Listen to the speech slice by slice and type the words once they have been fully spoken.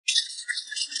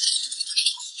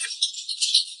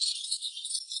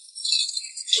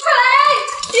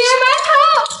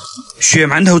血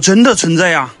馒头真的存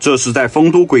在啊！这是在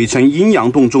丰都鬼城阴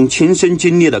阳洞中亲身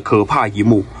经历的可怕一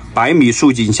幕。100米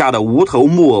竖井下的无头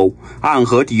木偶，暗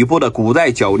河底部的古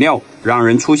代脚镣，让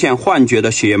人出现幻觉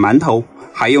的血馒头，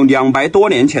还有200多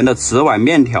年前的瓷碗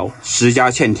面条。石家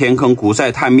堑天坑古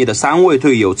寨探秘的3位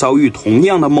队友遭遇同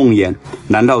样的梦魇，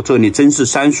难道这里真是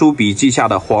三叔笔记下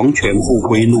的黄泉不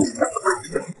归路？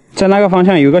在那个方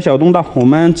向有个小洞道，我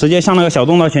们直接向那个小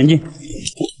洞道前进。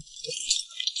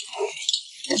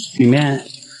里面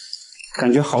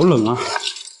感觉好冷啊！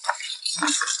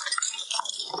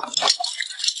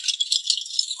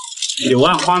柳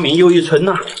暗花明又一村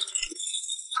呐、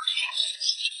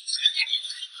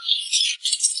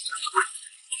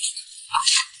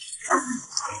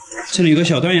这里有个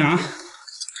小断崖，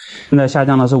现在下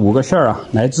降的是5个馅儿啊，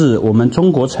来自我们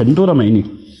中国成都的美女。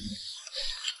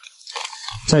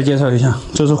再介绍一下，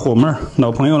这是火妹儿，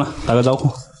老朋友了，打个招呼。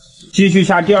继续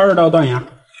下第2道断崖，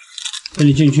这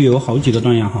里进去有好几个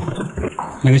断崖哈，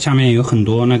那个下面有很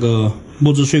多那个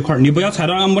木质碎块，你不要踩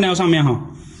到那个木料上面哈，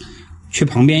去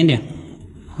旁边一点，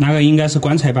那个应该是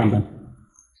棺材版本。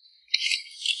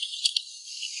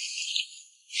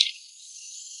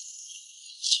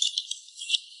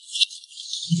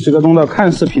这个洞道看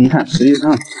似平坦，实际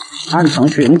上暗藏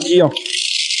玄机哦。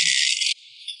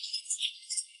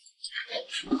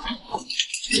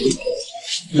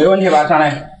没问题吧，下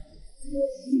来。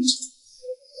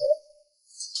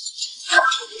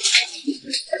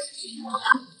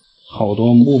好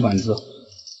多木板子。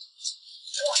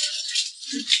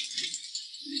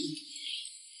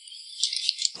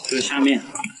这个下面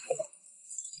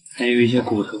还有一些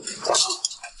骨头，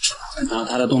然后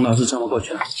它的洞道是这么过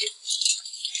去的。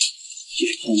继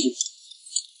续前进，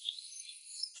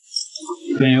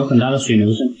这边有很大的水流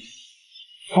声。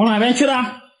往哪边去的？这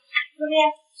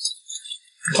边。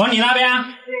往你那边啊？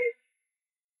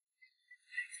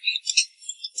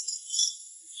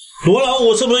罗老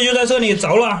五是不是就在这里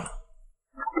着了？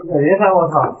小月山，我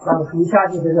操！当时一下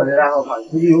去这小月山，我操，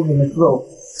估计有可能是哦。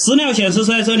资料显示是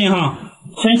在这里哈。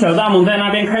趁小大猛在那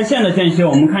边开线的间隙，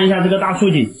我们看一下这个大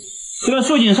竖井。这个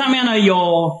竖井上面呢有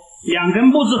2根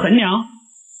木质横梁。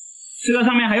这个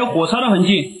上面还有火烧的痕迹，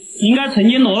应该曾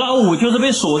经罗老五就是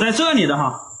被锁在这里的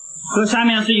哈。这下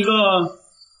面是一个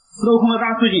镂空的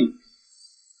大竖井，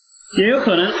也有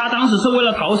可能他当时是为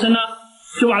了逃生呢，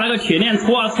就把那个铁链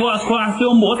拖啊，最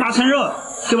后摩擦趁热，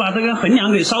就把这个横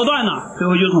梁给烧断了，最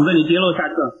后就从这里跌落下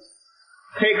去了。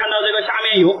可以看到这个下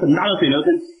面有很大的水流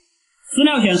声，资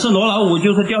料显示罗老五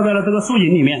就是掉在了这个竖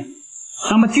井里面。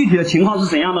那么具体的情况是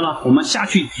怎样的呢？我们下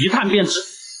去一探便知。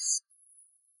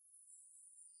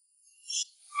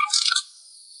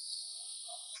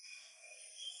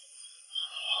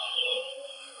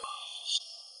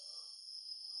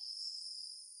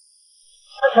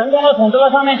成功的从这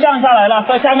个上面降下来了，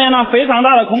在下面呢非常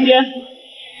大的空间，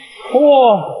哇，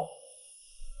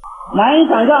难以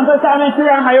想象这下面居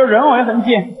然还有人为痕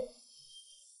迹。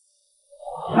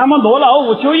那么罗老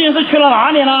五究竟是去了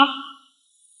哪里呢？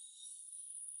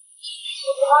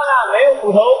没有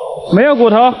骨头，没有骨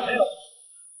头，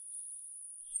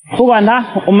不管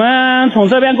它，我们从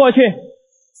这边过去。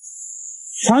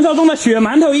传说中的血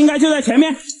馒头应该就在前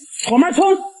面，我们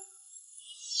冲！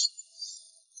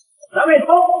咱们冲！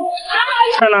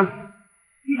看呢？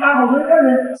你看后面一个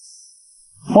人，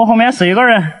我后面是一个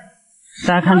人。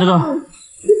大家看这个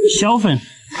硝粉，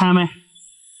看到没？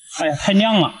哎呀，太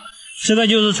亮了！这个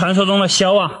就是传说中的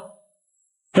硝啊。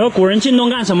然后古人进洞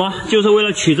干什么？就是为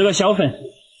了取这个硝粉。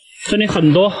这里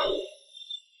很多。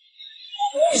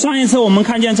上一次我们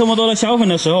看见这么多的硝粉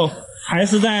的时候，还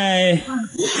是在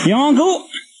阎王沟。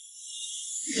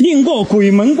宁过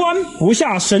鬼门关，不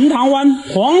下神塘湾；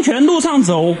黄泉路上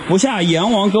走，不下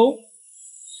阎王沟。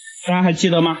大家还记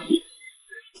得吗？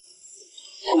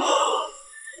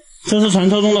这是传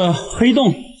说中的黑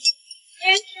洞。烟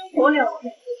熏火燎。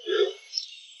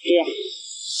对呀。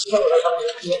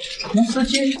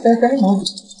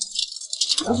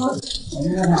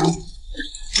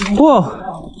哇，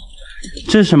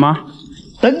这是什么？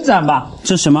灯盏吧？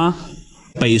这是什么？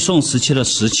北宋时期的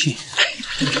石器。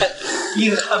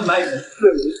硬汉买人。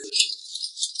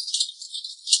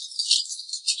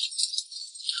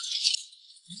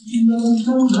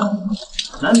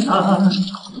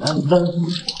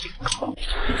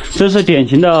这是典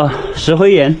型的石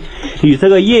灰岩与这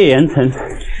个页岩层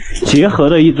结合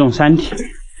的一种山体，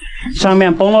上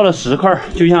面崩落的石块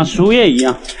就像树叶一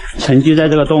样沉积在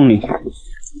这个洞里。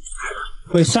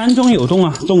会山中有洞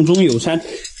啊，洞中有山，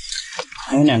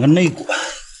还有2个肋骨。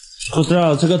不知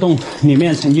道这个洞里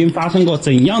面曾经发生过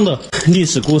怎样的历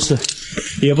史故事，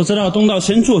也不知道洞道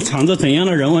深处藏着怎样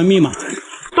的人文密码。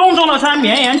洞中的山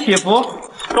绵延起伏，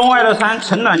洞外的山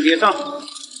层峦叠嶂。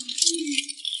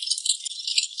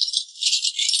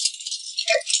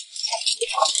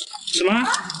什么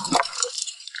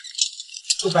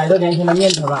？100多年前的面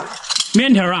条吧？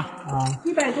面条啊？啊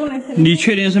，100多年前。你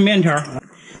确定是面条？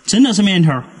真的是面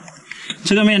条。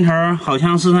这个面条好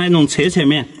像是那种扯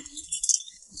面。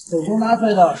手工拉出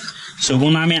来的。手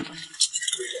工拉面。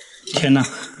天哪！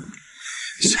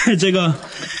在这个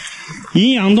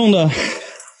阴阳洞的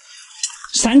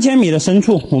3000米的深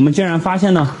处，我们竟然发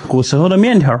现了古时候的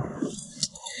面条。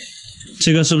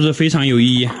这个是不是非常有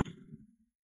意义？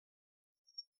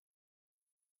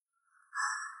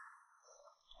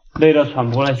累得喘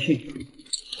不过来气，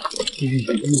继续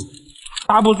行动，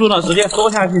刹不住了，直接缩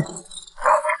下去。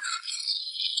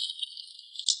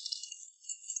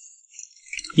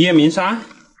夜明砂，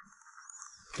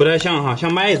不太像哈，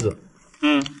像麦子。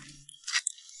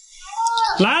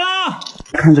来了，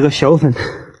看这个小粉，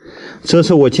这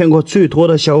是我见过最多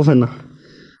的小粉了，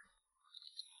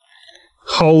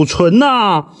好纯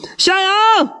呐！向阳，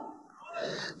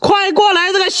快过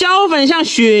来，这个小粉像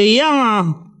雪一样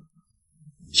啊！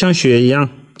像雪一样，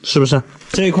是不是？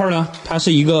这一块呢，它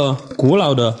是一个古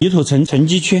老的泥土沉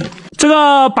积区。这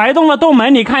个白洞的洞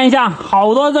门，你看一下，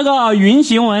好多这个云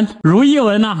形纹、如意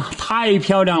纹呐，太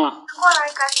漂亮了。过来，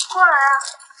赶紧过来啊！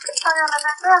漂亮的在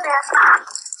这边。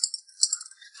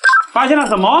发现了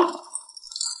什么？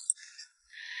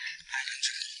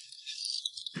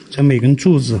这每根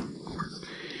柱子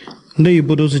内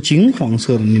部都是金黄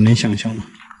色的，你能想象吗？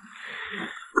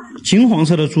金黄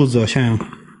色的柱子，想想。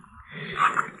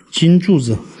金柱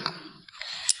子，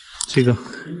这个，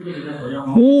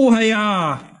哎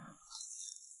呀，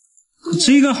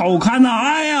这个好看呐！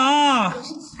哎呀，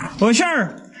我信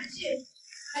儿，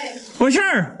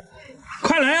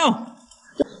快来哦！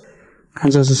看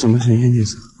这是什么神仙景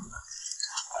色？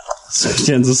这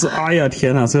简直是，哎呀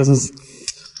天哪，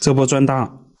这波赚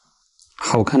大，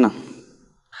好看呐，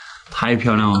太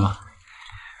漂亮了吧！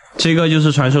这个就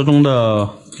是传说中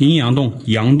的阴阳洞，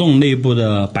阳洞内部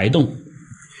的白洞。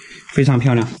非常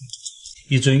漂亮，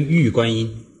一尊玉观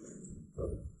音。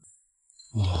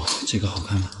哦，这个好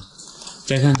看了。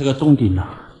再看这个洞顶呢，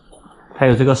还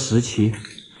有这个石旗，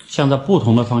向着不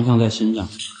同的方向在生长。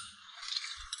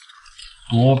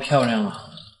多漂亮啊！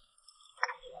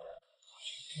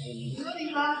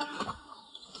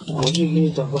我就给你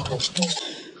找个好看。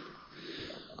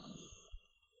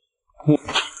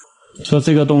说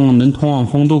这个洞能通往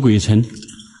丰都鬼城。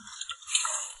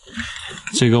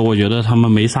这个我觉得他们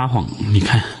没撒谎，你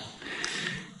看，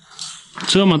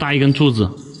这么大一根柱子，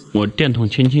我电筒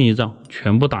轻轻一照，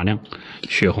全部打亮，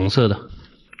血红色的。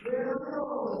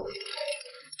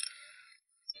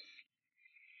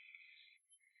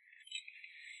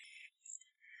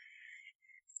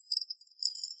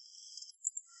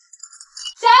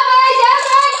小北，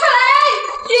快来！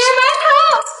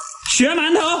血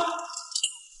馒头！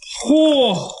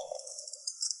嚯！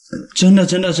真的！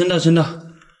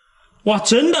哇，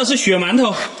真的是血馒头！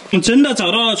我们真的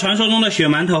找到了传说中的血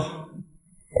馒头。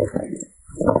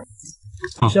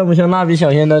像不像蜡笔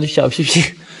小新的小屁屁？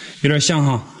有点像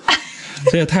哈，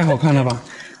这也太好看了吧！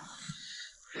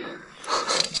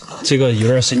这个有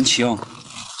点神奇哦。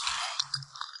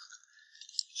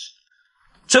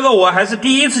这个我还是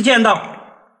第一次见到。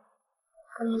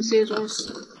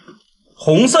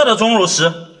红色的钟乳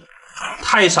石，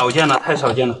太少见了。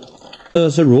这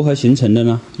是如何形成的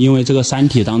呢？因为这个山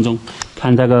体当中，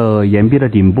看这个岩壁的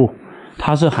顶部，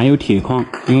它是含有铁矿，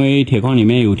因为铁矿里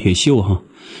面有铁锈哈，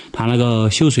它那个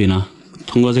锈水呢，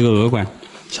通过这个鹅管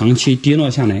长期滴落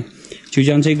下来，就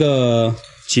将这个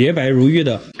洁白如玉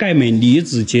的钙镁离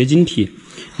子结晶体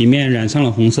里面染上了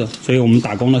红色，所以我们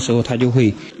打光的时候，它就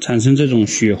会产生这种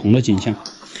血红的景象。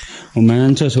我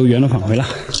们这时候原路返回了。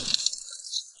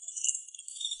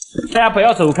大家不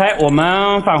要走开，我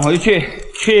们返回去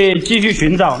继续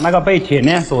寻找那个被铁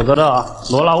链锁着的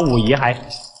罗老五遗骸。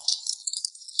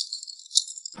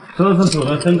这次走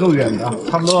的真够远的，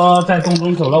差不多在洞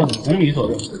中走了5公里左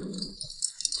右，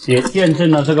也见证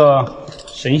了这个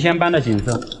神仙般的景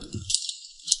色。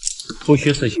不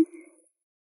虚此行。